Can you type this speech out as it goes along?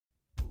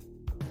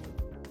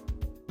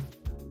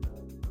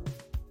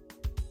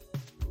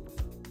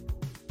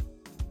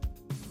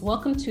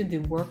Welcome to the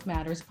Work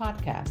Matters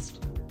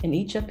podcast. In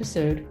each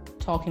episode,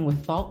 talking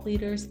with thought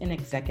leaders and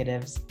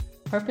executives,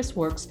 Purpose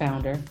Works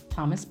founder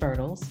Thomas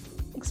Birtles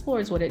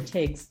explores what it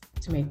takes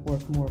to make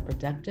work more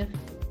productive,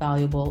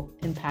 valuable,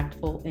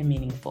 impactful, and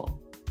meaningful.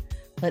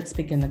 Let's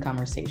begin the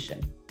conversation.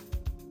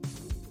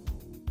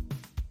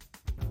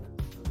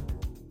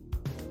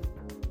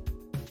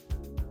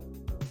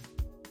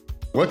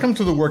 Welcome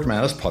to the Work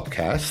Matters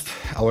podcast.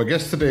 Our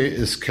guest today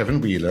is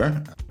Kevin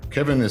Wheeler.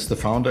 Kevin is the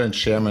founder and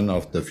chairman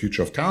of the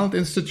Future of Talent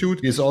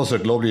Institute. He is also a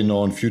globally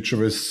known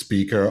futurist,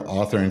 speaker,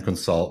 author, and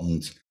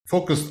consultant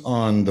focused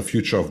on the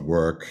future of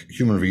work,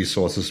 human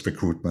resources,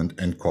 recruitment,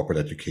 and corporate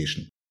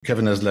education.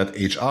 Kevin has led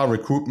HR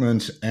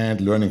recruitment and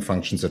learning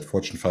functions at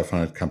Fortune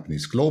 500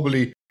 companies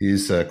globally.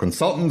 He's a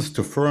consultant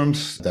to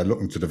firms that are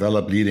looking to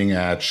develop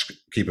leading-edge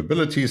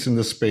capabilities in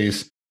this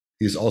space.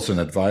 He's also an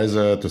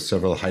advisor to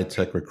several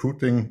high-tech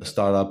recruiting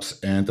startups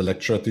and a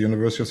lecturer at the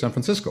University of San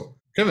Francisco.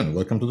 Kevin,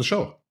 welcome to the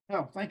show.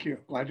 Oh, thank you.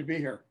 Glad to be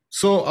here.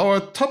 So our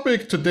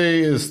topic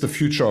today is the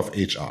future of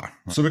HR.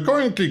 So we're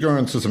currently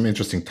going through some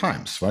interesting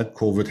times, right?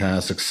 COVID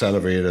has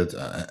accelerated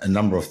a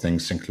number of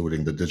things,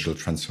 including the digital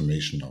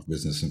transformation of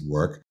business and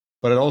work,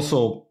 but it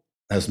also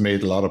has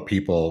made a lot of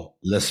people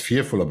less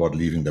fearful about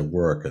leaving their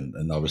work. And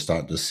now we're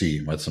starting to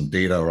see some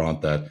data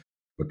around that,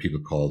 what people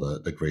call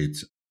the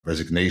great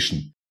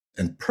resignation.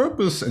 And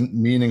purpose and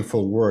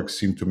meaningful work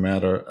seem to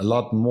matter a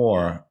lot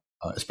more,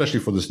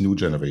 especially for this new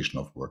generation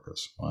of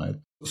workers, right?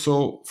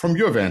 So from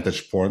your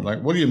vantage point,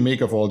 what do you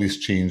make of all these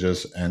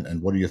changes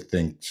and what do you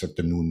think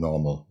the new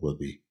normal will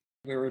be?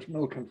 There is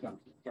no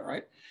consensus, all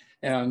right?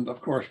 And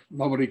of course,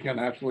 nobody can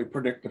actually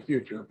predict the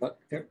future, but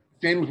it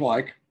seems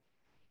like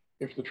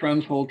if the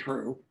trends hold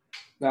true,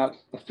 that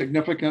a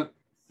significant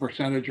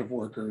percentage of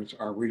workers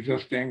are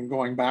resisting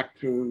going back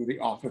to the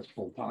office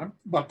full time.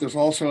 But there's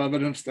also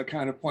evidence that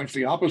kind of points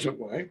the opposite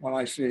way when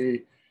I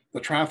see the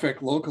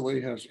traffic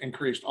locally has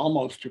increased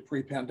almost to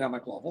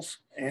pre-pandemic levels.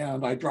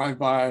 And I drive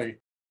by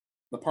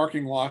the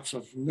parking lots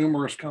of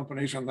numerous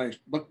companies and they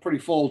look pretty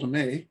full to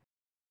me.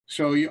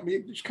 So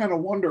you just kind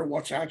of wonder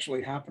what's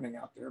actually happening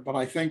out there. But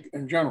I think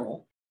in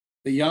general,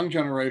 the young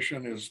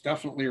generation is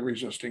definitely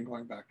resisting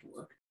going back to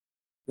work.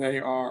 They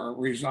are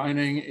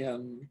resigning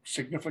in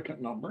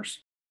significant numbers.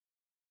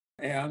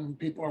 And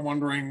people are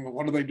wondering,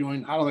 what are they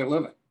doing? How are they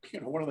living?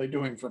 What are they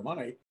doing for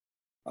money?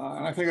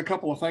 And I think a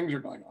couple of things are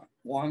going on.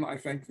 One, I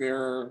think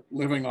they're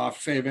living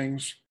off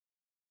savings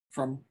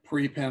from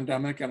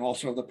pre-pandemic and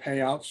also the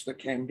payouts that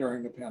came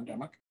during the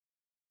pandemic.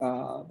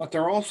 But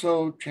they're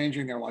also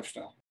changing their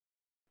lifestyle.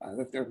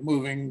 That they're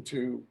moving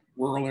to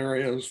rural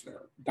areas,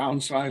 they're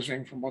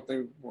downsizing from what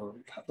they were,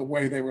 the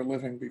way they were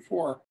living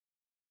before.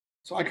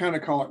 So I kind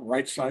of call it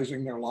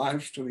right-sizing their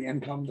lives to the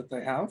income that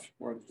they have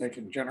or that they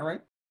can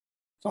generate.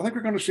 So I think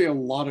we're going to see a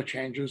lot of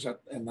changes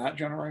in that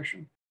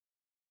generation.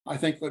 I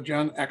think the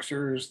Gen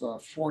Xers, the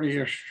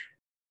 40-ish,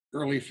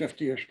 early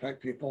 50-ish type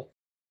people,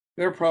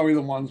 they're probably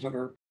the ones that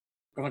are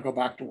going to go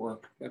back to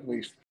work at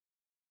least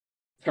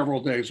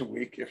several days a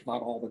week, if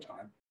not all the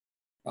time.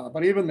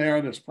 But even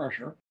there's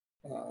pressure,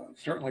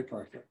 certainly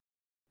pressure.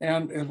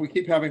 And as we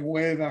keep having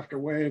wave after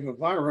wave of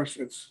virus,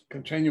 it's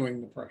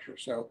continuing the pressure.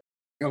 So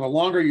the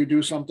longer you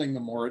do something, the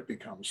more it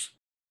becomes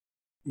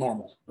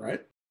normal,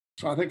 right?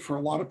 So I think for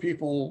a lot of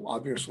people,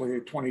 obviously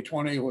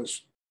 2020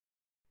 was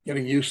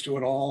getting used to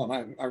it all.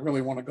 And I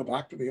really want to go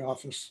back to the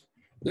office.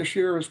 This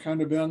year has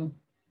kind of been,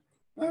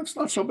 it's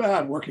not so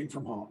bad working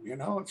from home.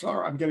 It's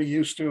all right. I'm getting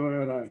used to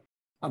it.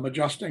 I'm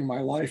adjusting my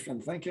life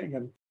and thinking,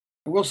 and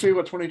we'll see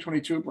what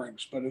 2022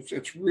 brings. But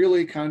it's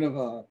really kind of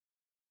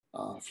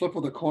a flip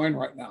of the coin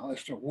right now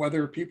as to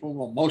whether people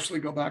will mostly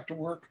go back to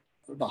work.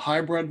 The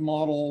hybrid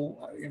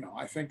model,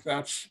 I think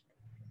that's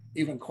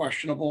even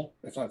questionable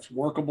if that's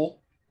workable.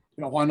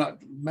 Why not?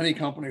 Many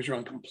companies are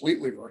going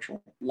completely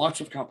virtual.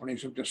 Lots of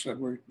companies have just said,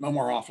 we're no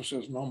more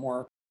offices, no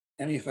more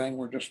anything.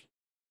 We're just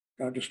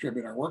going to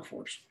distribute our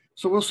workforce.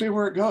 So we'll see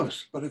where it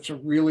goes. But it's a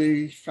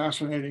really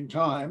fascinating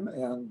time,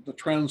 and the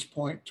trends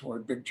point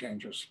toward big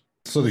changes.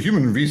 So the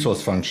human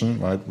resource function,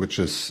 right, which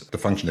is the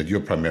function that you're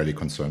primarily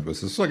concerned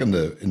with, is in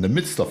the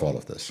midst of all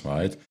of this,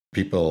 right?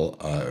 People,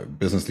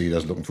 business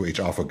leaders looking to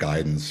HR for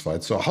guidance,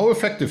 right? So how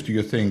effective do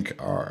you think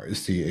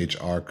is the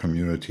HR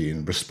community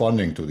in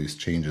responding to these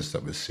changes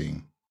that we're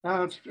seeing?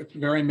 It's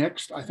very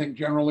mixed. I think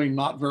generally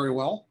not very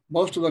well.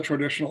 Most of the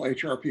traditional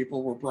HR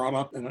people were brought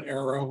up in an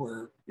era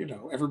where,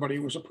 everybody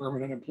was a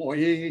permanent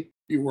employee.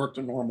 You worked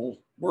a normal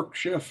work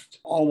shift.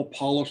 All the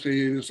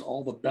policies,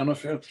 all the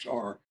benefits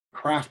are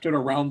crafted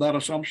around that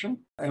assumption.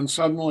 And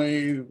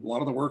suddenly a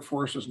lot of the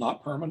workforce is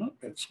not permanent.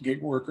 It's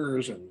gig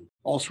workers and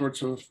all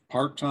sorts of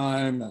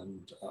part-time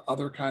and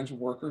other kinds of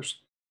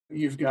workers.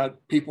 You've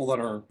got people that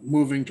are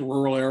moving to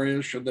rural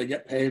areas. Should they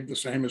get paid the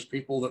same as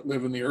people that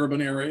live in the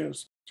urban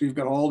areas? So you've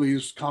got all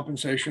these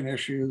compensation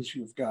issues.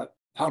 You've got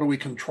how do we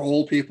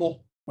control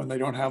people when they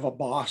don't have a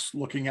boss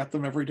looking at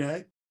them every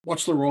day?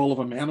 What's the role of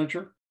a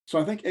manager? So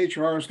I think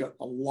HR has got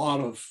a lot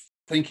of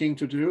thinking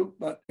to do,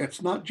 but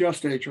it's not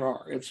just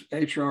HR. It's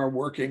HR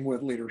working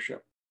with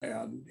leadership.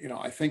 And,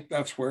 I think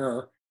that's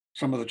where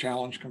some of the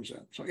challenge comes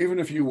in. So even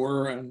if you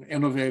were an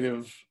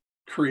innovative,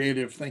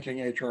 creative thinking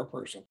HR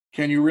person,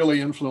 can you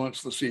really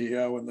influence the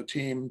CEO and the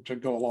team to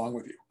go along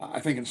with you? I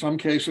think in some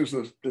cases,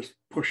 there's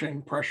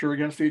pushing pressure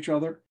against each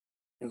other.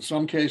 In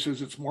some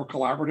cases, it's more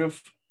collaborative,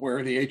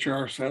 where the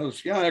HR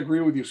says, yeah, I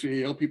agree with you,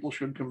 CEO, people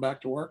should come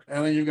back to work.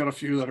 And then you've got a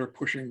few that are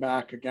pushing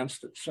back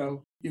against it.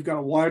 So you've got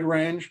a wide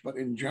range, but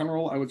in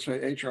general, I would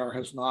say HR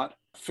has not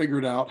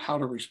figured out how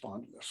to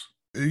respond to this.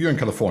 You're in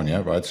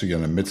California, right? So you're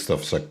in the midst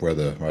of like where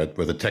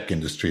the tech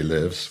industry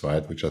lives,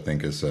 right? Which I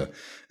think is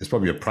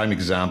probably a prime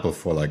example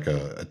for like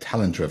a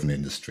talent-driven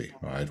industry,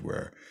 right?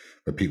 Where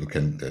people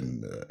can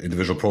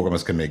individual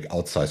programmers can make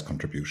outsized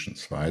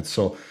contributions, right?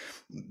 So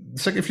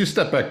it's like if you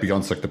step back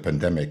beyond like the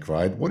pandemic,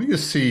 right? What do you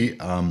see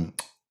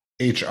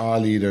HR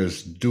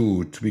leaders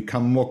do to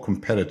become more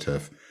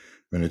competitive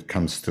when it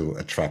comes to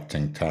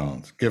attracting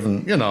talent?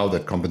 Given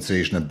that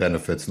compensation and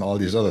benefits and all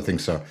these other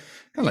things are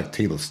kind of like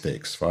table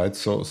stakes, right?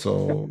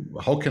 So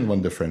how can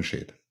one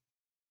differentiate?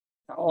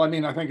 Oh, I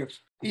mean, I think it's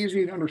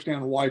easy to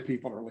understand why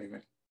people are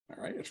leaving.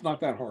 All right, it's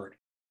not that hard.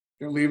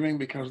 They're leaving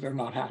because they're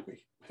not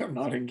happy. They're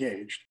not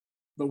engaged.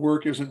 The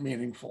work isn't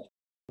meaningful.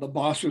 The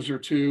bosses are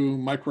too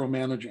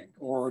micromanaging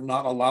or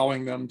not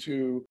allowing them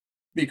to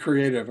be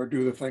creative or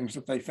do the things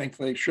that they think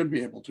they should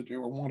be able to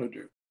do or want to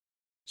do.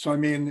 So, I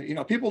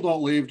mean, people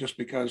don't leave just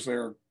because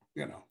they're,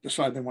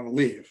 decide they want to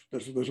leave.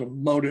 There's a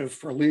motive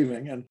for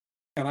leaving.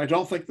 And I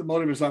don't think the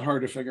motive is that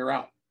hard to figure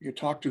out. You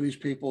talk to these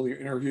people, you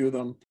interview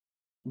them.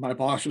 My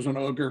boss is an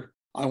ogre.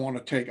 I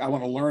want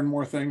to learn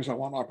more things. I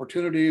want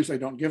opportunities. They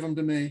don't give them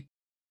to me.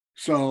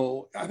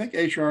 So I think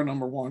HR,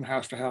 number one,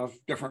 has to have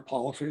different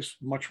policies,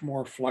 much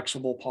more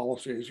flexible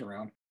policies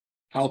around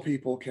how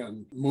people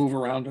can move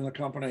around in the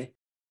company.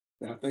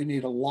 That they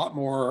need a lot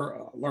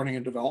more learning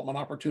and development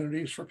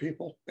opportunities for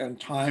people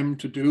and time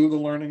to do the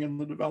learning and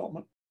the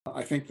development.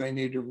 I think they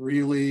need to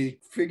really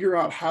figure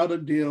out how to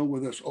deal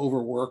with this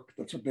overwork.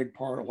 That's a big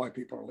part of why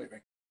people are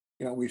leaving.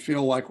 We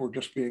feel like we're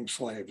just being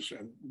slaves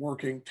and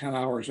working 10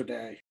 hours a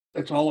day.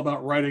 It's all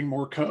about writing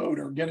more code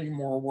or getting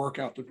more work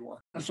out the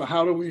door. And so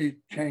how do we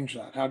change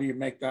that? How do you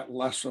make that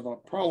less of a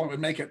problem and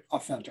make it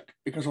authentic?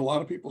 Because a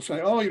lot of people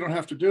say, oh, you don't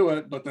have to do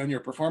it, but then your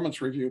performance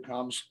review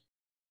comes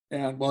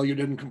and, well, you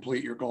didn't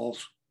complete your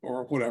goals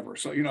or whatever.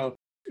 So,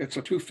 it's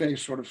a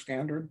two-phase sort of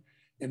standard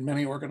in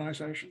many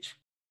organizations.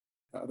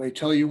 They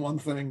tell you one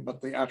thing,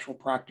 but the actual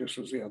practice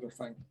is the other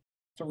thing.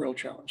 It's a real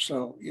challenge.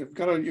 So you've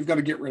got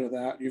to get rid of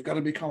that. You've got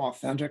to become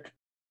authentic.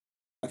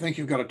 I think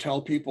you've got to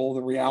tell people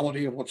the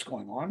reality of what's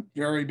going on.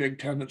 Very big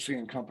tendency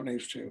in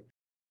companies to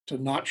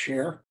not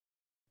share,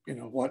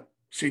 what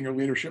senior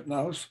leadership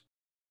knows.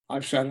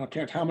 I've said, and I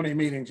can't how many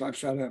meetings I've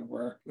sat in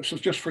where this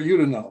is just for you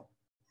to know,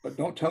 but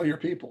don't tell your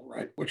people,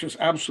 right? Which is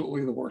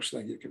absolutely the worst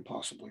thing you can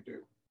possibly do.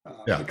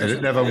 And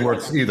it never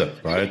works either,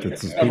 right?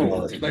 It never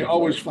works. They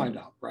always find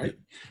out, right?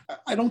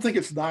 I don't think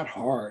it's that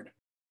hard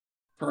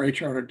for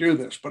HR to do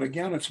this. But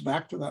again, it's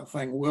back to that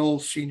thing. Will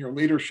senior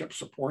leadership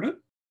support it?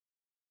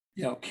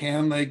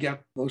 Can they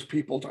get those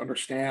people to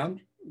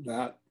understand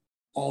that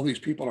all these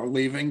people are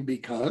leaving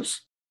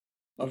because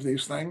of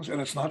these things?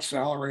 And it's not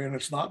salary, and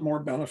it's not more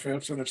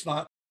benefits, and it's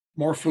not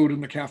more food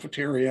in the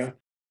cafeteria,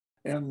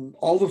 and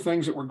all the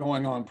things that were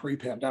going on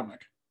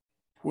pre-pandemic,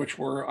 which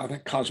were, I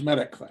think,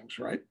 cosmetic things,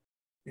 right?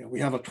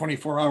 We have a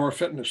 24-hour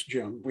fitness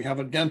gym. We have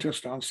a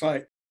dentist on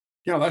site.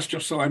 Yeah, that's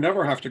just so I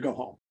never have to go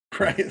home,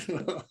 right?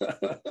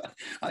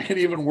 I can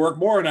even work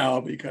more now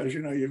because,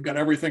 you've got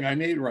everything I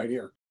need right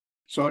here.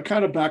 So it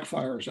kind of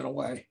backfires in a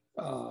way,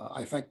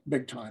 I think,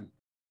 big time.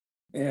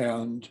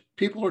 And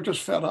people are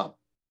just fed up.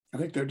 I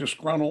think they're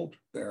disgruntled.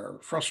 They're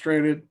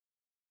frustrated,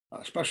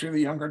 especially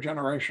the younger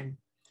generation.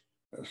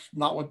 It's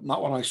not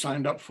what I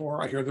signed up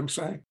for, I hear them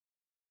saying.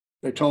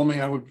 They told me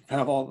I would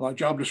have my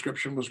job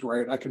description was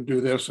great. I can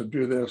do this and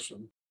do this.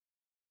 And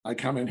I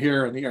come in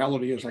here and the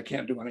reality is I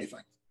can't do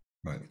anything.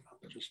 Right.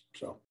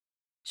 So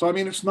I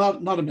mean, it's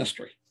not a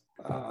mystery.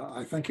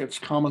 I think it's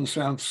common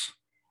sense,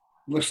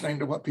 listening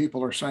to what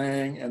people are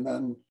saying and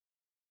then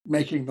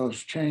making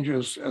those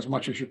changes as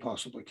much as you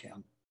possibly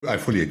can. I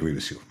fully agree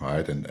with you,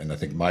 right? And I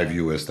think my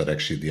view is that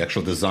actually the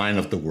actual design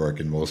of the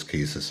work in most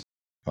cases,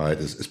 right,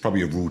 is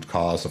probably a root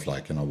cause of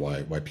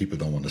why people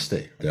don't want to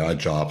stay. There are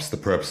jobs, the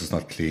purpose is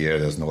not clear,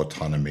 there's no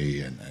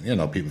autonomy, and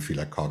people feel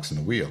like cogs in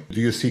a wheel.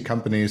 Do you see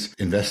companies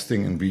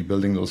investing in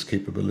rebuilding those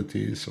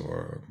capabilities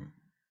or?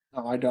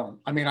 No, I don't.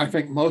 I mean, I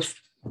think most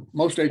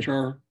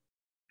HR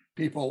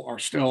people are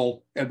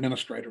still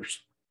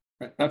administrators.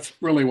 Right? That's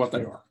really what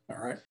they are. All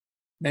right.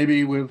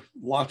 Maybe with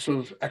lots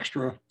of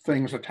extra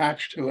things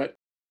attached to it,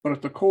 but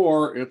at the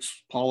core,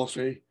 it's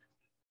policy,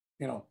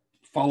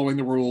 following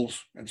the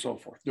rules and so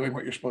forth, doing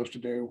what you're supposed to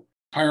do,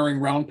 hiring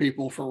round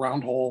people for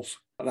round holes,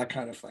 that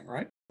kind of thing,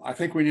 right? I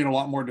think we need a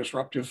lot more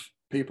disruptive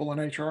people in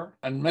HR,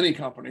 and many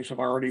companies have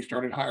already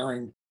started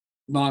hiring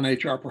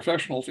non-HR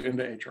professionals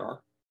into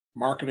HR,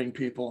 marketing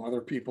people and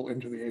other people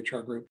into the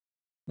HR group,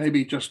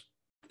 maybe just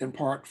in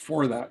part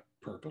for that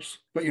purpose.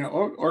 But,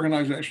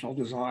 organizational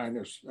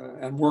design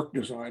and work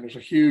design is a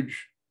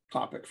huge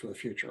topic for the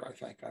future, I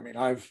think. I mean,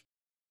 I've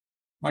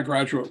My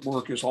graduate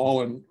work is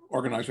all in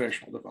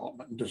organizational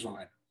development and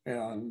design,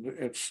 and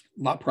it's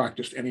not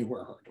practiced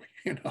anywhere hardly.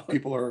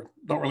 People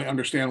don't really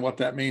understand what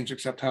that means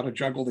except how to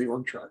juggle the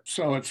org chart.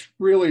 So it's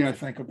really, I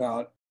think,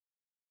 about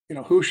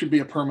who should be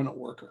a permanent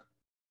worker,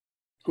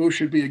 who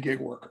should be a gig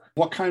worker,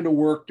 what kind of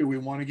work do we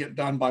want to get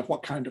done by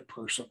what kind of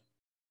person,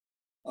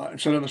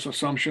 instead of this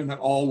assumption that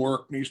all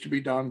work needs to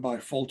be done by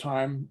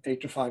full-time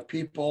 8 to 5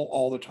 people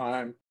all the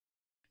time.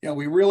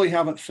 We really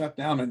haven't sat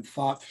down and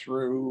thought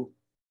through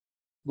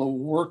the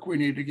work we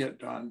need to get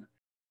done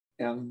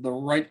and the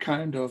right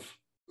kind of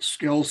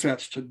skill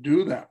sets to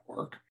do that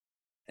work,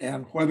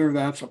 and whether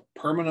that's a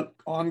permanent,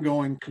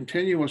 ongoing,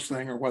 continuous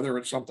thing, or whether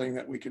it's something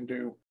that we can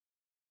do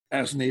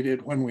as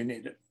needed when we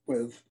need it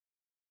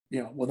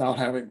without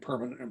having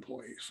permanent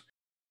employees.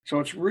 So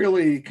it's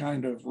really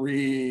kind of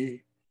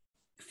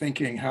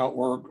rethinking how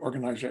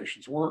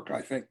organizations work.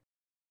 I think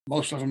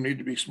most of them need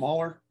to be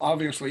smaller.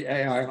 Obviously,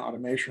 AI and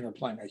automation are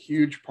playing a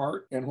huge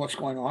part in what's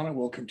going on and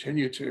will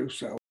continue to.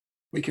 So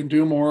we can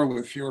do more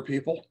with fewer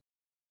people.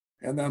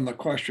 And then the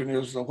question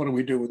is, what do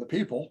we do with the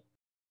people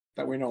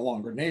that we no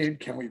longer need?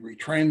 Can we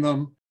retrain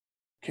them?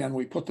 Can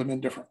we put them in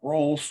different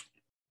roles?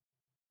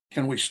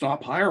 Can we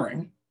stop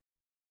hiring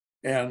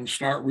and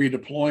start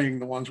redeploying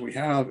the ones we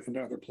have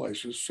into other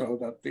places so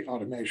that the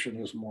automation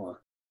is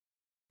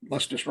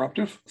less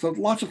disruptive? So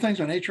lots of things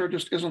in HR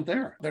just isn't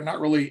there. They're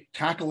not really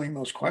tackling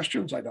those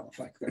questions, I don't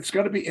think. It's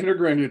got to be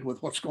integrated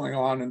with what's going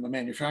on in the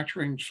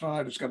manufacturing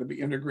side. It's got to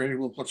be integrated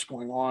with what's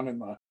going on in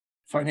the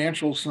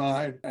financial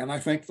side. And I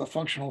think the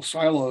functional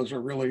silos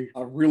are really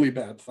a really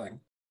bad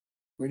thing.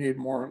 We need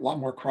a lot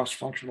more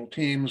cross-functional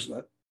teams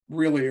that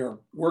really are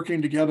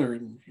working together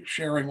and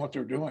sharing what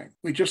they're doing.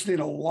 We just need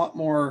a lot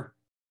more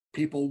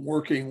people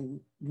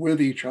working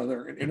with each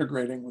other and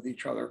integrating with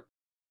each other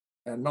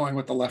and knowing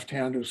what the left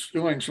hand is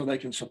doing so they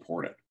can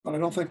support it. But I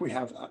don't think we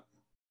have that.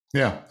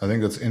 Yeah, I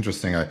think that's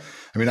interesting. I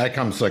mean, I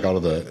come out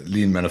of the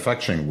lean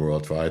manufacturing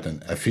world, right?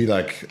 And I feel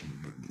like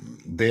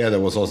there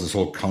was also this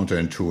whole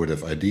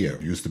counterintuitive idea.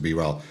 It used to be,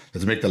 well,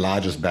 let's make the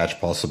largest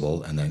batch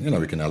possible, and then,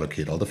 we can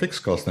allocate all the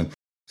fixed costs. And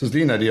so this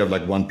lean idea of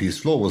like one-piece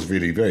flow was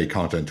really very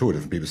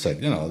counterintuitive. People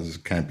said, this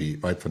can't be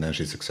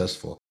financially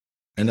successful.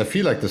 And I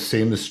feel like the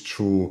same is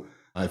true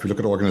if you look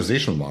at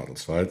organizational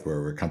models, right,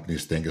 where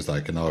companies think is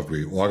like, if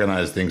we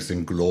organize things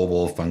in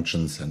global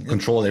functions and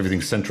control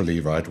everything centrally,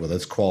 right, whether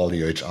it's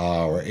quality or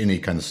HR or any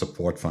kind of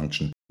support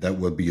function, that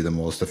will be the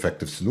most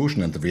effective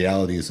solution. And the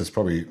reality is it's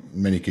probably in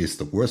many cases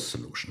the worst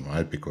solution,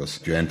 right, because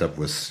you end up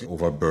with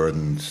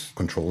overburdened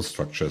control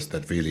structures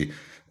that really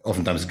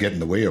oftentimes get in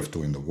the way of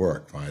doing the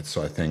work, right?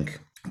 So I think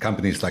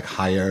companies like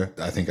Hire,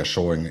 I think, are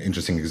showing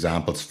interesting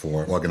examples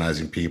for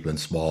organizing people in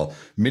small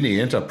mini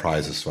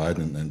enterprises, right?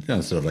 And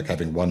instead of like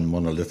having one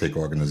monolithic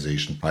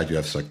organization, right, you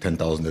have like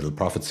 10,000 little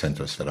profit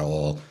centers that are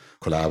all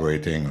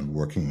collaborating and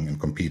working and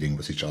competing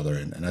with each other.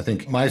 And I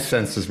think my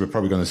sense is we're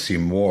probably going to see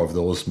more of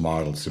those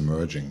models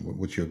emerging.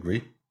 Would you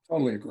agree?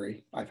 Totally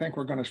agree. I think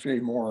we're going to see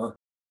more.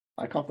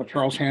 I call it the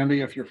Charles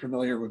Handy, if you're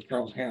familiar with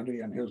Charles Handy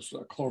and his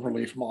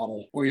Cloverleaf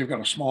model, where you've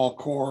got a small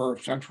core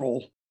of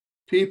central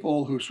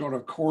people who sort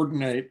of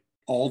coordinate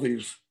all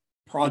these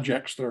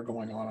projects that are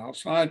going on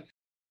outside.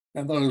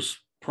 And those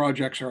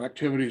projects or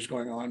activities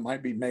going on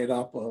might be made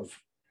up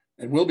of,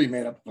 and will be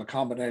made up of, a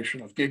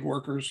combination of gig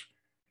workers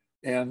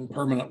and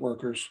permanent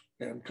workers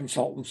and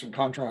consultants and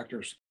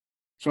contractors.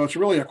 So it's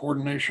really a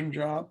coordination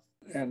job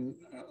and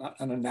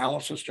an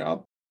analysis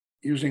job,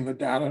 using the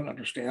data and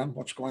understand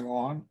what's going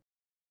on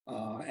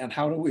and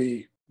how do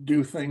we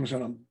do things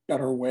in a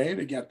better way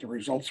to get the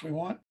results we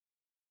want.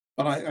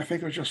 But I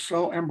think it's just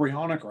so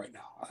embryonic right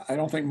now. I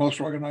don't think most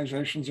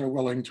organizations are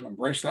willing to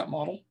embrace that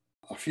model.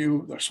 A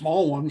few, the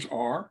small ones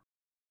are,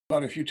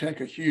 but if you take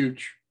a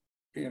huge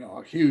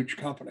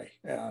company,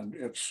 and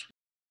it's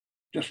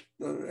just,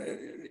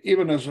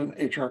 even as an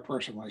HR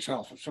person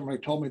myself, if somebody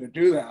told me to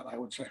do that, I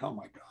would say, oh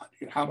my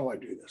God, how do I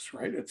do this,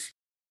 right?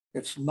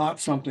 It's not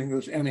something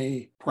there's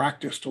any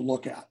practice to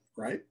look at,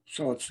 right?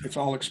 So it's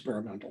all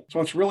experimental.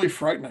 So it's really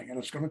frightening, and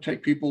it's going to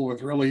take people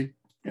with really,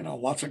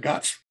 lots of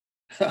guts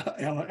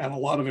and a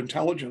lot of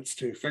intelligence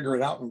to figure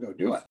it out and go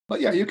do it. But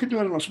yeah, you can do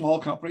it in a small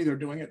company. They're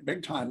doing it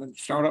big time, and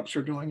startups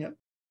are doing it,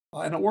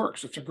 and it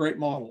works. It's a great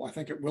model. I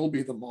think it will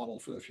be the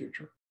model for the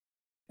future.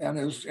 And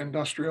as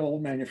industrial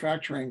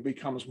manufacturing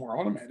becomes more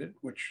automated,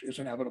 which is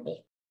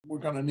inevitable, we're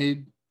going to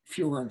need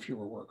fewer and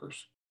fewer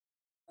workers.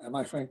 And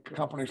I think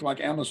companies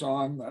like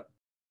Amazon that,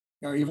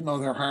 even though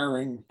they're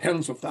hiring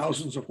tens of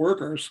thousands of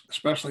workers,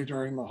 especially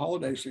during the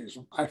holiday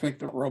season, I think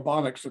the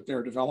robotics that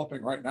they're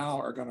developing right now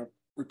are going to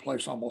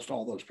replace almost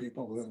all those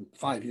people within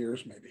 5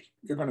 years, maybe.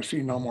 You're going to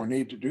see no more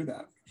need to do that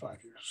in 5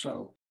 years.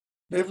 So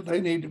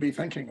they need to be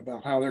thinking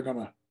about how they're going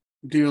to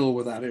deal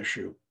with that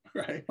issue,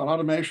 right? But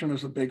automation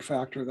is a big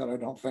factor that I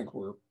don't think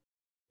we're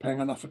paying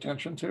enough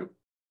attention to.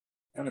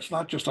 And it's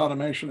not just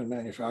automation in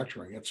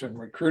manufacturing. It's in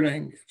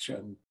recruiting, it's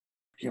in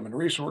human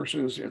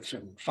resources, it's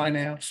in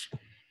finance.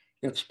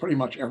 It's pretty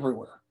much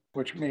everywhere,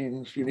 which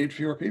means you need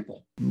fewer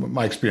people.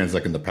 My experience,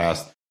 like in the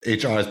past,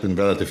 HR has been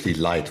relatively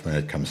light when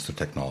it comes to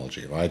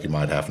technology, right? You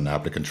might have an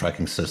applicant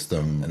tracking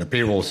system and a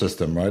payroll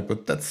system, right?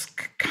 But that's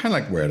kind of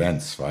like where it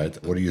ends, right?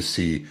 What do you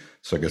see?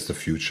 So I guess the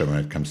future when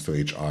it comes to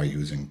HR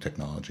using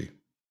technology.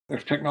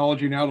 There's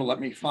technology now to let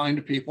me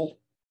find people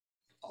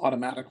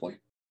automatically.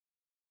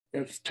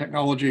 It's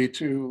technology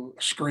to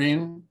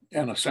screen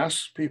and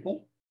assess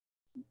people,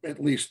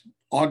 at least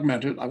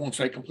augmented. I won't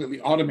say completely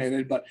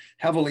automated, but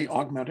heavily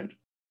augmented.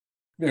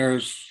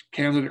 There's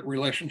candidate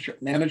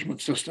relationship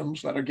management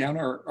systems that, again,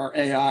 are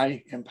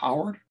AI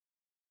empowered.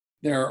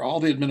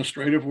 All the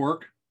administrative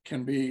work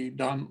can be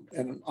done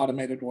in an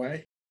automated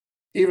way.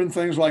 Even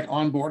things like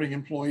onboarding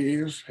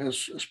employees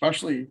has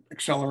especially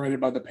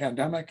accelerated by the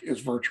pandemic is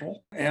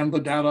virtual. And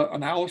the data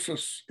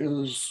analysis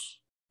is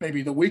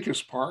maybe the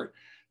weakest part,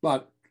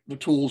 but the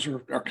tools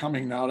are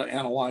coming now to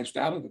analyze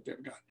data that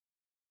they've got.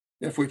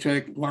 If we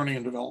take learning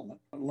and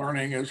development,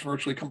 learning is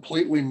virtually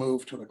completely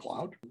moved to the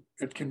cloud.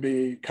 It can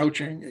be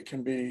coaching,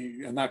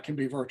 and that can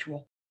be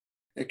virtual.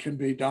 It can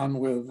be done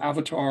with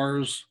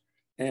avatars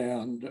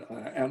and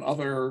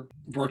other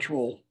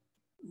virtual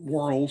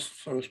worlds,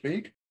 so to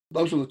speak.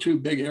 Those are the two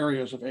big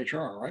areas of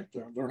HR, right?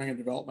 The learning and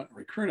development and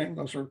recruiting.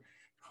 Those are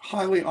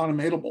highly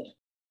automatable.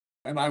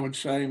 And I would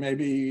say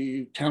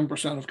maybe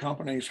 10% of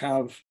companies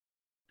have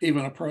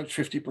even approached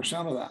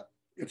 50% of that.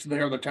 It's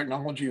there, the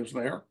technology is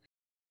there.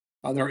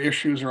 There are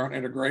issues around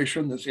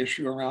integration, this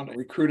issue around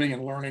recruiting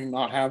and learning,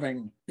 not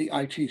having the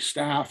IT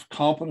staff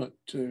competent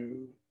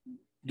to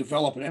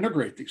develop and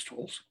integrate these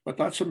tools. But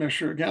that's an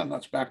issue, again,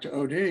 that's back to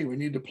OD. We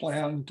need to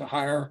plan to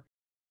hire,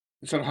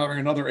 instead of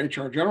hiring another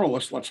HR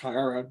generalist, let's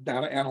hire a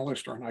data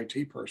analyst or an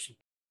IT person.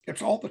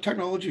 It's all, the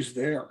technology's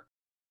there.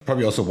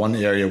 Probably also one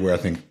area where I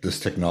think this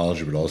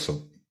technology would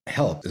also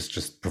help is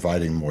just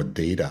providing more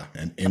data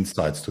and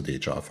insights to the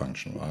HR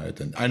function, right?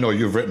 And I know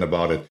you've written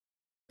about it,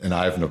 and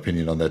I have an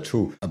opinion on that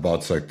too,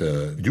 about like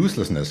the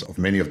uselessness of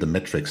many of the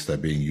metrics that are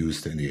being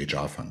used in the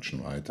HR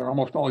function, right? They're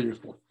almost all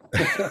useless.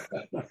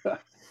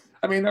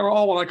 I mean, they're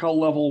all what I call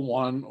level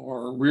one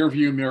or rear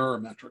view mirror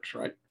metrics,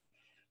 right?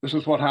 This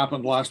is what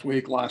happened last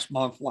week, last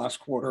month, last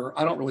quarter.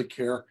 I don't really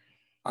care.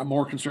 I'm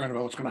more concerned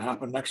about what's going to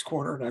happen next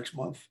quarter, next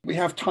month. We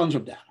have tons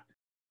of data.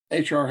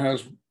 HR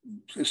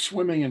is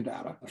swimming in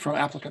data from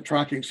applicant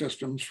tracking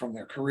systems, from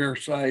their career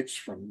sites,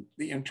 from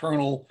the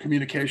internal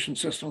communication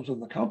systems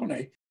of the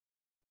company,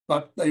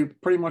 but they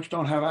pretty much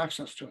don't have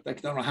access to it. They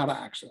don't know how to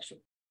access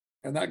it.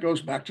 And that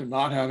goes back to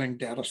not having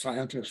data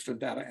scientists and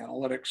data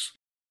analytics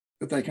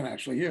that they can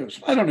actually use.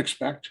 I don't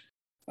expect,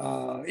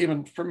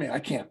 even for me, I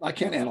can't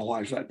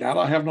analyze that data.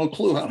 I have no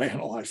clue how to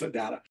analyze that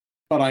data,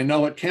 but I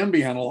know it can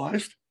be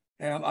analyzed,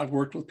 and I've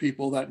worked with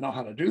people that know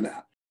how to do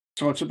that.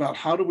 So it's about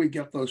how do we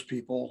get those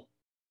people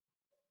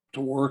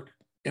to work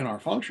in our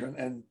function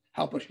and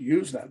help us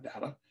use that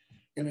data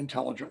in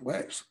intelligent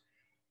ways.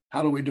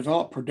 How do we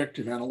develop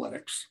predictive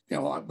analytics? You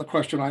know, the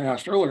question I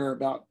asked earlier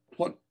about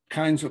what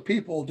kinds of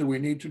people do we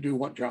need to do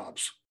what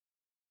jobs?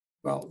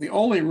 Well, the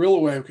only real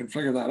way we can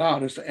figure that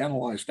out is to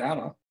analyze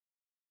data,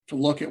 to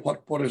look at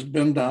what has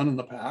been done in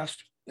the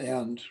past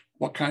and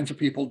what kinds of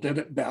people did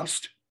it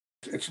best.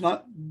 It's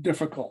not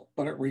difficult,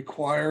 but it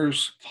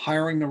requires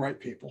hiring the right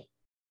people,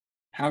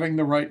 having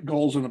the right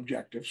goals and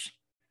objectives,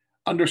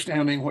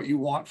 understanding what you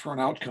want for an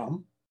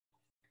outcome.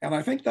 And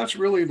I think that's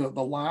really the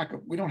lack of,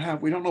 we don't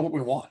know what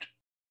we want.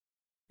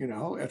 You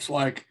know, it's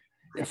like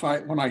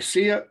when I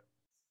see it,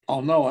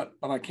 I'll know it,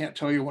 but I can't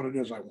tell you what it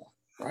is I want,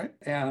 right?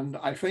 And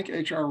I think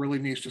HR really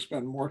needs to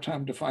spend more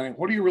time defining,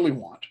 what do you really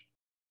want?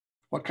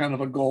 What kind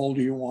of a goal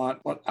do you want?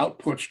 What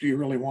outputs do you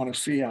really want to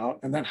see out?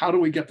 And then how do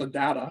we get the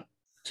data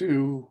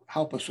to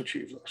help us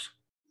achieve this?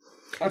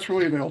 That's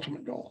really the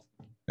ultimate goal.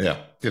 Yeah,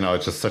 you know,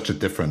 it's just such a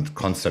different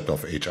concept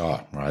of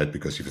HR, right?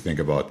 Because if you think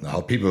about how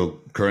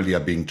people currently are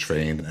being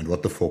trained and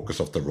what the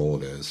focus of the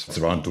role is, it's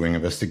around doing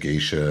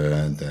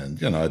investigation and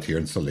you know,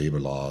 adherence to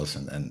labor laws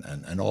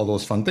and all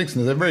those fun things.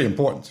 And they're very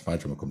important,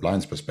 right, from a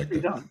compliance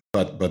perspective.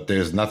 But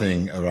there's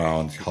nothing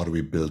around how do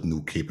we build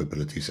new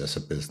capabilities as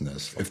a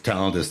business? If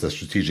talent is the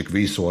strategic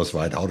resource,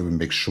 right, how do we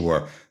make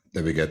sure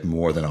that we get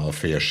more than our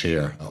fair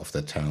share of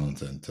that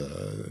talent? And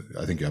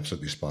I think you're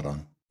absolutely spot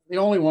on. The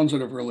only ones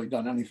that have really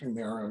done anything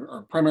there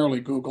are primarily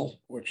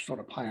Google, which sort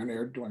of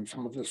pioneered doing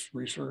some of this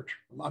research.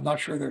 I'm not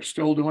sure they're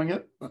still doing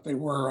it, but they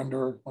were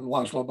when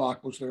Laszlo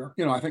Bock was there.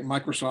 You know, I think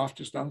Microsoft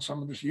has done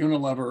some of this.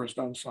 Unilever has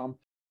done some.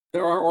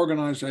 There are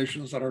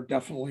organizations that are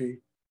definitely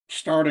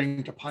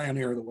starting to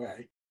pioneer the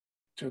way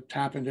to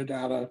tap into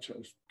data,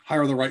 to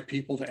hire the right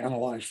people to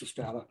analyze this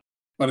data.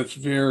 But it's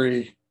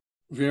very,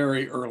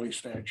 very early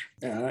stage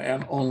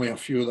and only a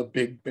few of the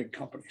big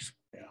companies.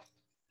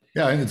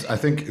 Yeah, and I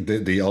think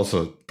the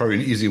also probably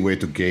an easy way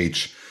to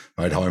gauge,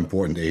 right, how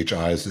important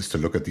HR is to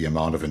look at the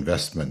amount of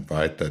investment,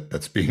 right,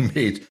 that's being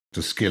made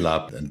to skill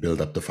up and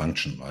build up the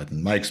function, right?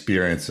 And my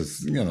experience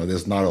is, you know,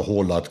 there's not a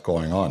whole lot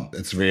going on.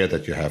 It's rare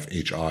that you have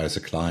HR as a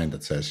client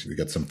that says we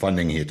get some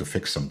funding here to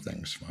fix some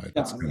things, right?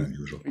 That's kind of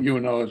unusual. You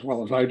know as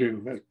well as I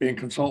do, as being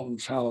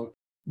consultants, how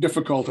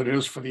difficult it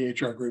is for the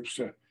HR groups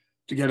to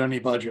get any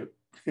budget.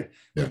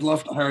 We'd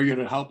love to hire you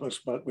to help us,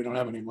 but we don't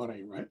have any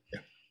money, right? Yeah.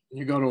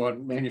 You go to a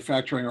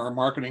manufacturing or a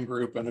marketing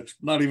group and it's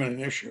not even an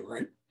issue,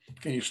 right?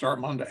 Can you start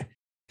Monday?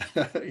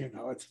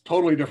 It's a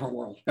totally different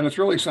world. And it's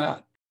really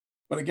sad.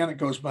 But again, it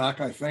goes back,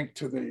 I think,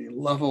 to the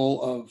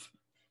level of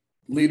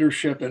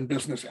leadership and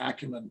business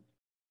acumen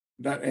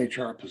that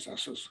HR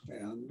possesses.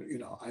 And,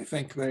 I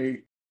think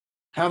they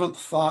haven't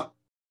thought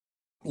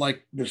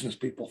like business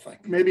people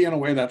think. Maybe in a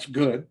way that's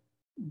good,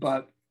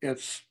 but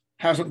it's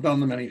hasn't done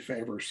them any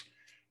favors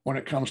when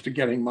it comes to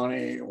getting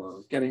money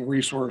or getting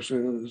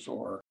resources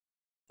or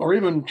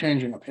even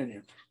changing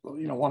opinions.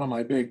 One of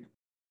my big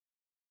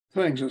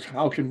things is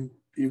how can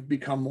you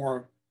become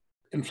more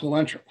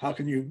influential? How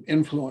can you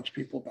influence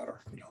people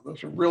better?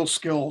 Those are real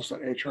skills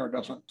that HR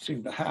doesn't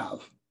seem to have.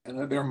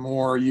 And they're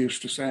more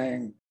used to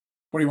saying,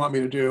 what do you want me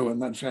to do?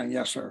 And then saying,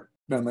 yes, sir,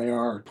 than they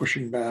are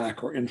pushing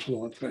back or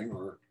influencing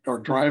or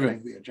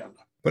driving the agenda.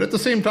 But at the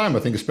same time, I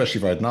think,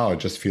 especially right now, it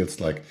just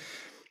feels like,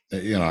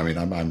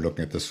 I'm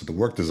looking at this from the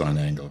work design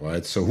angle,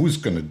 right? So who's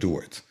going to do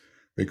it?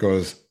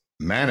 Because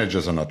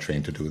managers are not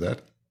trained to do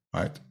that,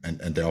 right? And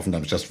they're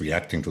oftentimes just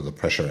reacting to the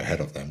pressure ahead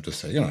of them to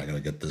say, I got to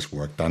get this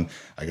work done.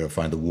 I got to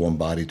find a warm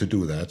body to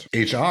do that.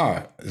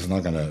 HR is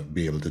not going to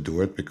be able to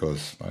do it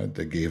because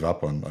they gave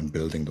up on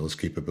building those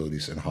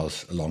capabilities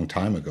in-house a long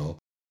time ago.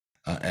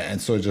 And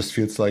so it just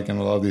feels like a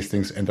lot of these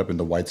things end up in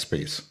the white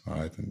space,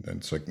 right? And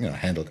it's like,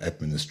 handled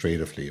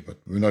administratively, but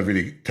we're not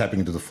really tapping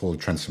into the full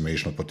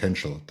transformational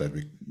potential that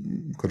we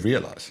could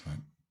realize, right?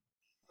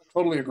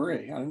 Totally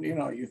agree. And,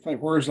 you think,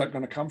 where is that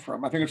going to come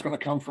from? I think it's going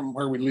to come from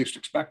where we least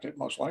expect it,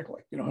 most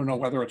likely. Who know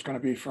whether it's going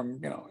to be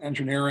from,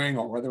 engineering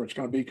or whether it's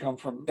going to come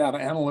from data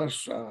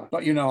analysts.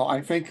 But,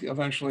 I think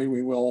eventually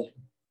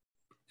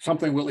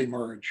something will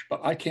emerge,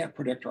 but I can't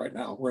predict right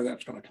now where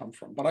that's going to come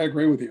from. But I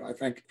agree with you. I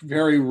think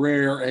very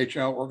rare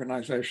HR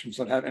organizations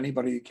that have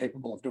anybody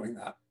capable of doing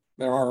that.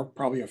 There are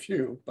probably a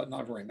few, but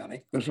not very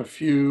many. There's a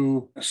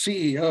few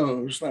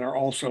CEOs that are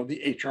also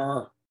the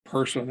HR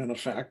person in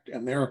effect,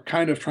 and they're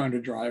kind of trying to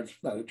drive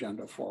that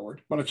agenda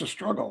forward. But it's a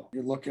struggle.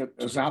 You look at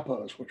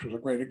Zappos, which was a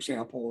great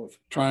example of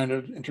trying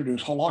to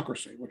introduce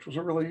holacracy, which was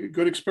a really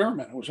good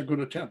experiment. It was a good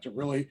attempt, a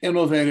really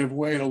innovative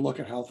way to look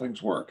at how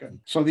things work. And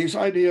so these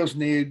ideas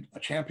need a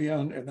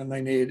champion, and then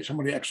they need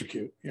somebody to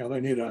execute.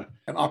 They need an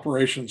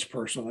operations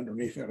person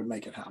underneath there to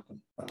make it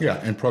happen.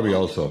 Yeah, and probably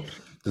also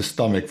the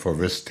stomach for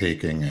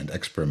risk-taking and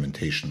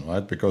experimentation,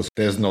 right? Because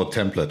there's no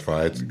template,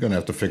 right? You're going to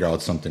have to figure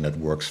out something that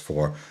works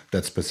for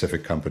that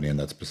specific company and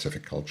that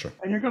specific culture.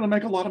 And you're going to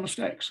make a lot of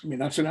mistakes.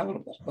 That's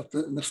inevitable. But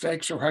the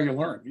mistakes are how you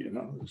learn.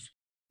 It's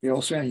the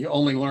old saying, you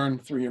only learn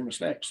through your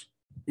mistakes.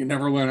 You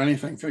never learn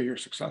anything through your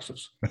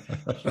successes.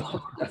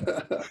 So,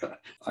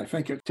 I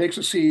think it takes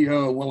a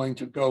CEO willing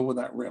to go with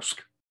that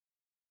risk,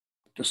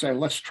 to say,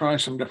 let's try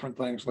some different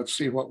things. Let's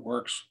see what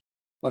works.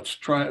 Let's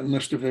try it in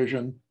this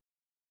division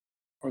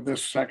or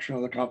this section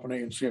of the company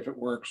and see if it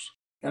works.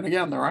 And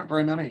again, there aren't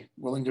very many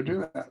willing to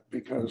do that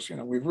because,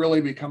 we've really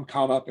become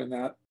caught up in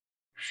that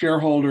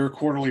shareholder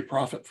quarterly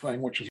profit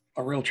thing, which is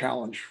a real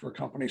challenge for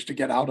companies to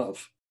get out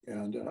of.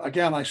 And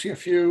again, I see a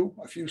few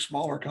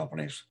smaller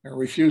companies are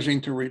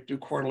refusing to do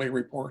quarterly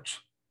reports.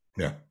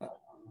 Yeah,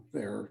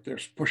 they're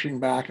pushing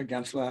back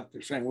against that.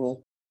 They're saying,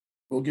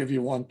 we'll give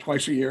you one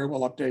twice a year.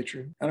 We'll update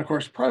you. And of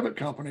course, private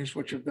companies,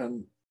 which have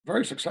been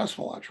very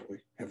successful, actually,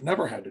 have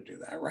never had to do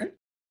that, right?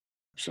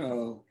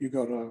 So you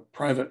go to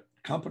private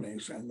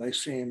companies and they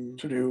seem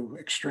to do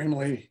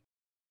extremely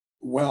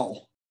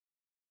well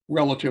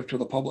relative to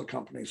the public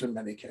companies in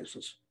many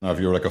cases. Now, if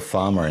you're like a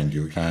farmer and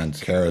you plant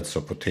carrots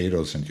or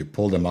potatoes and you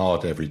pull them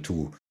out every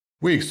 2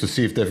 weeks to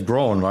see if they've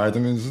grown, right?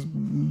 It's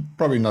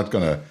probably not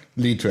going to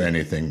lead to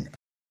anything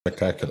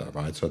spectacular,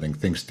 right? So I think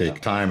things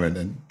take time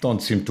and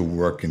don't seem to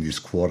work in these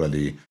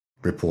quarterly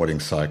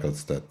reporting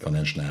cycles that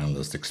financial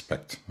analysts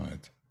expect,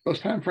 right? Those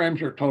time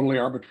frames are totally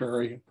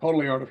arbitrary,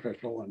 totally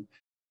artificial,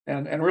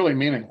 and really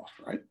meaningless,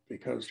 right?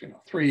 Because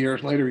 3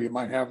 years later, you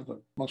might have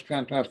the most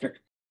fantastic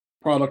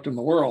product in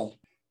the world.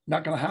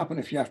 Not going to happen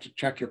if you have to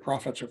check your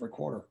profits every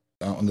quarter.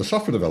 On the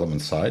software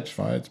development side,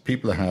 right,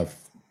 people have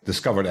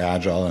discovered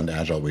agile and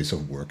agile ways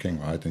of working,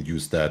 right, and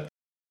use that,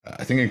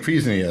 I think,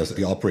 increasingly as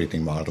the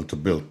operating model to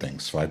build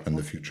things, right, when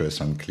the future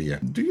is unclear.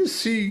 Do you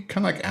see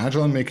kind of like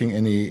agile making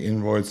any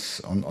inroads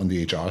on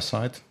the HR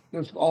side?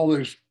 There's all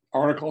these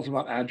articles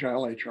about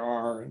agile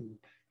HR and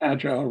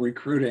agile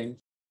recruiting.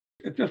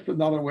 It's just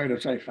another way to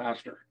say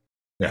faster.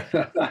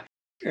 Yeah.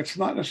 It's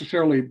not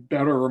necessarily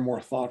better or more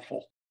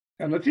thoughtful.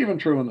 And that's even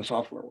true in the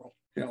software world.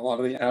 A lot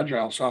of the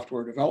agile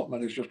software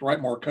development is just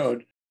write more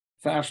code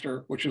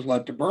faster, which has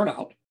led to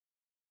burnout.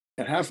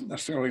 It hasn't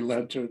necessarily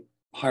led to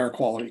higher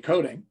quality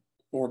coding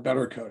or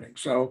better coding.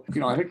 So,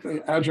 I think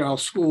the agile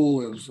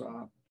school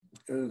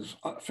is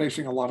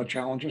facing a lot of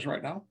challenges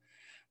right now.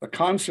 The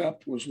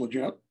concept was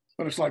legit,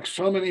 but it's like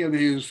so many of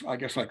these, I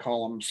guess I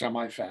call them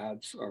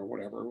semi-fads or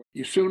whatever.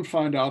 You soon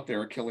find out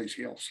their Achilles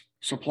heels.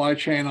 Supply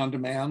chain on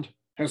demand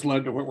has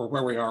led to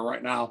where we are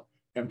right now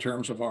in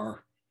terms of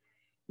our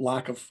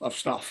lack of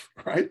stuff,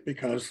 right?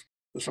 Because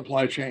the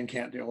supply chain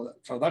can't deal with it.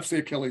 So that's the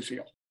Achilles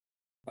heel.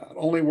 It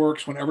only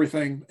works when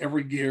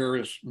every gear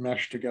is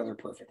meshed together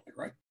perfectly,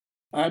 right?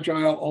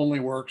 Agile only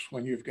works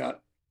when you've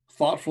got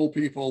thoughtful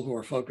people who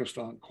are focused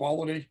on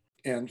quality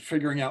and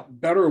figuring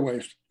out better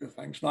ways to do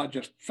things, not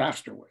just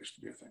faster ways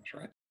to do things,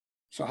 right?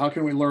 So how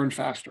can we learn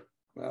faster?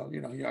 Well,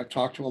 I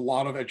talk to a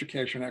lot of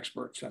education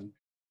experts, and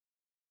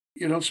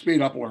you don't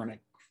speed up learning.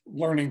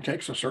 Learning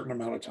takes a certain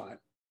amount of time.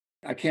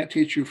 I can't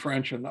teach you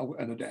French in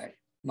a day,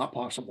 not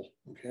possible,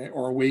 okay,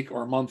 or a week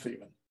or a month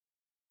even.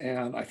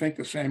 And I think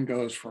the same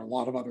goes for a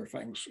lot of other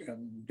things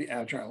in the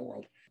agile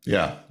world.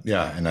 Yeah.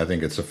 And I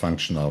think it's a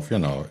function of,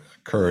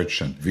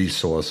 courage and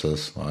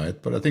resources, right?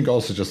 But I think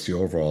also just the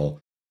overall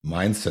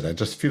mindset. I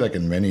just feel like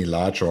in many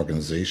large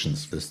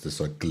organizations, there's this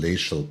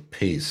glacial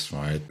pace,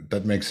 right?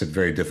 That makes it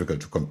very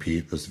difficult to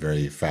compete with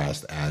very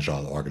fast,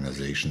 agile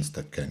organizations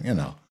that can,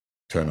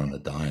 turn on a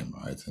dime,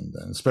 right? And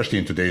especially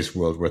in today's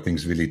world where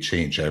things really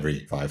change every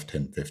 5,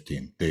 10,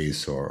 15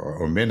 days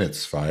or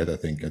minutes, right? I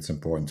think it's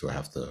important to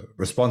have the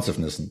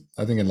responsiveness. And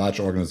I think in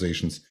large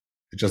organizations,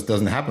 it just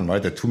doesn't happen,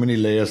 right? There are too many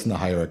layers in the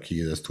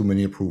hierarchy. There's too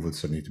many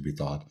approvals that need to be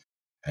thought.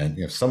 And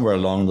somewhere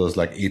along those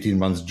 18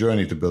 months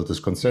journey to build this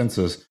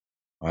consensus,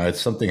 right?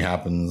 Something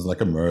happens like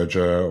a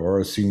merger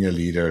or a senior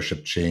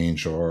leadership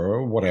change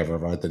or whatever,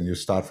 right? Then you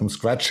start from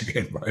scratch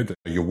again, right?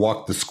 You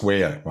walk the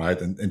square,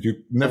 right? And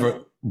you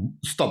never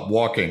stop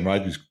walking,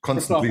 right? You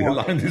constantly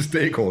align these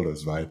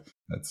stakeholders, right?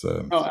 That's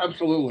oh,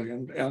 absolutely.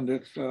 And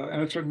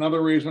it's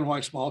another reason why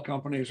small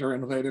companies are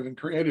innovative and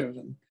creative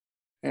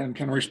and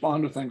can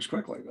respond to things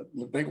quickly. But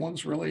the big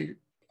ones really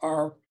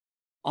are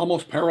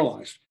almost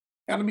paralyzed.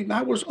 And I mean,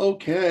 that was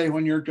okay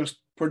when you're just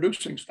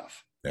producing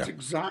stuff. Yeah. It's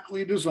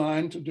exactly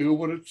designed to do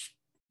what it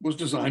was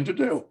designed to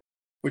do,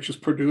 which is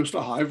produce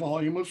a high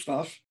volume of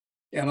stuff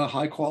in a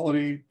high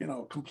quality,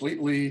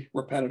 completely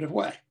repetitive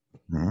way.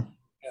 Mm-hmm.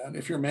 And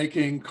if you're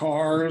making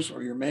cars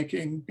or you're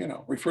making,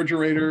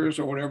 refrigerators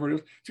or whatever it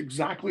is, it's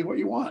exactly what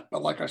you want.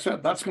 But like I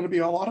said, that's going to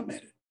be all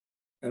automated.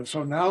 And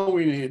so now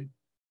we need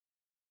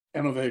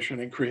innovation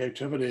and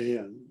creativity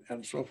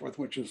and so forth,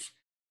 which is,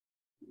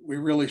 we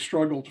really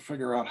struggle to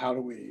figure out how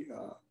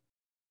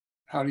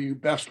do you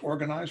best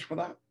organize for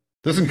that?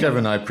 Listen,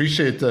 Kevin, I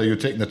appreciate you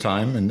taking the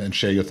time and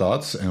share your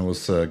thoughts. And it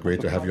was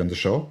great to have you on the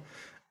show.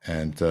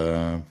 And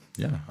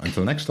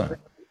until next time.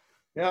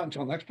 Yeah,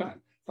 until next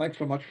time. Thanks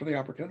so much for the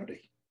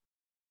opportunity.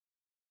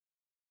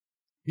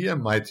 Here are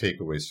my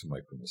takeaways from my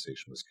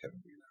conversation with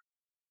Kevin Wheeler.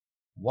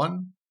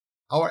 1,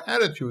 our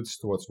attitudes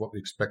towards what we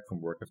expect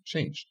from work have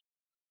changed,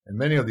 and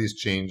many of these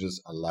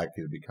changes are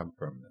likely to become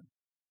permanent.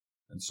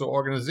 And so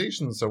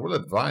organizations are well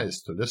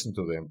advised to listen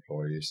to their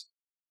employees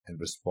and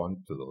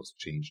respond to those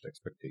changed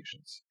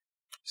expectations.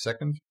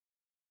 2nd,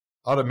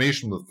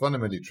 automation will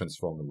fundamentally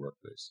transform the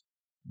workplace.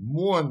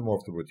 More and more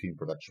of the routine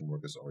production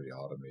work is already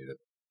automated.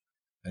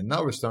 And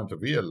now we're starting to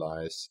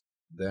realize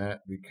that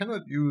we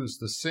cannot use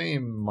the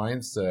same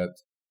mindset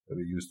that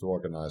we use to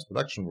organize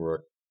production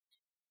work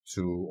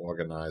to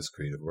organize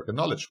creative work and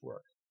knowledge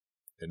work.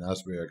 And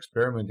as we are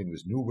experimenting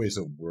with new ways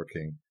of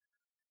working,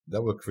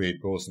 that will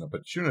create both an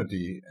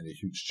opportunity and a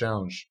huge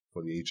challenge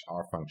for the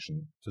HR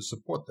function to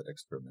support that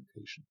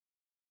experimentation.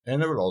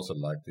 And it will also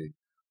likely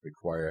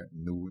require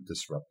new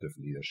disruptive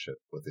leadership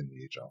within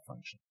the HR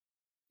function.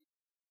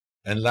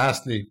 And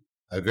lastly,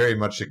 I very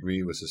much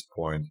agree with this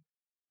point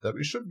that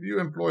we should view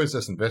employees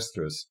as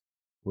investors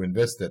who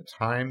invest their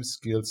time,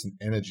 skills, and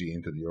energy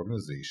into the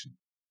organization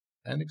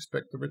and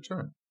expect a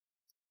return.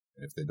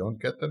 And if they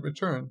don't get that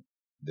return,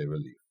 they will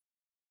leave.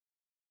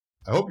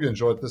 I hope you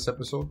enjoyed this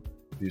episode.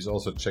 Please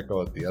also check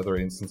out the other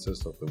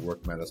instances of the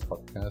Work Matters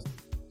podcast.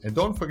 And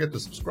don't forget to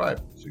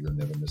subscribe so you'll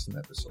never miss an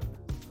episode.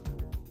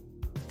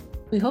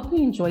 We hope you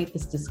enjoyed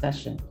this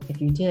discussion.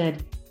 If you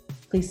did,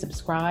 please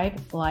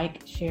subscribe,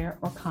 like, share,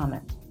 or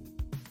comment.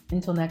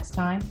 Until next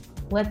time,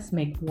 let's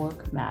make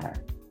work matter.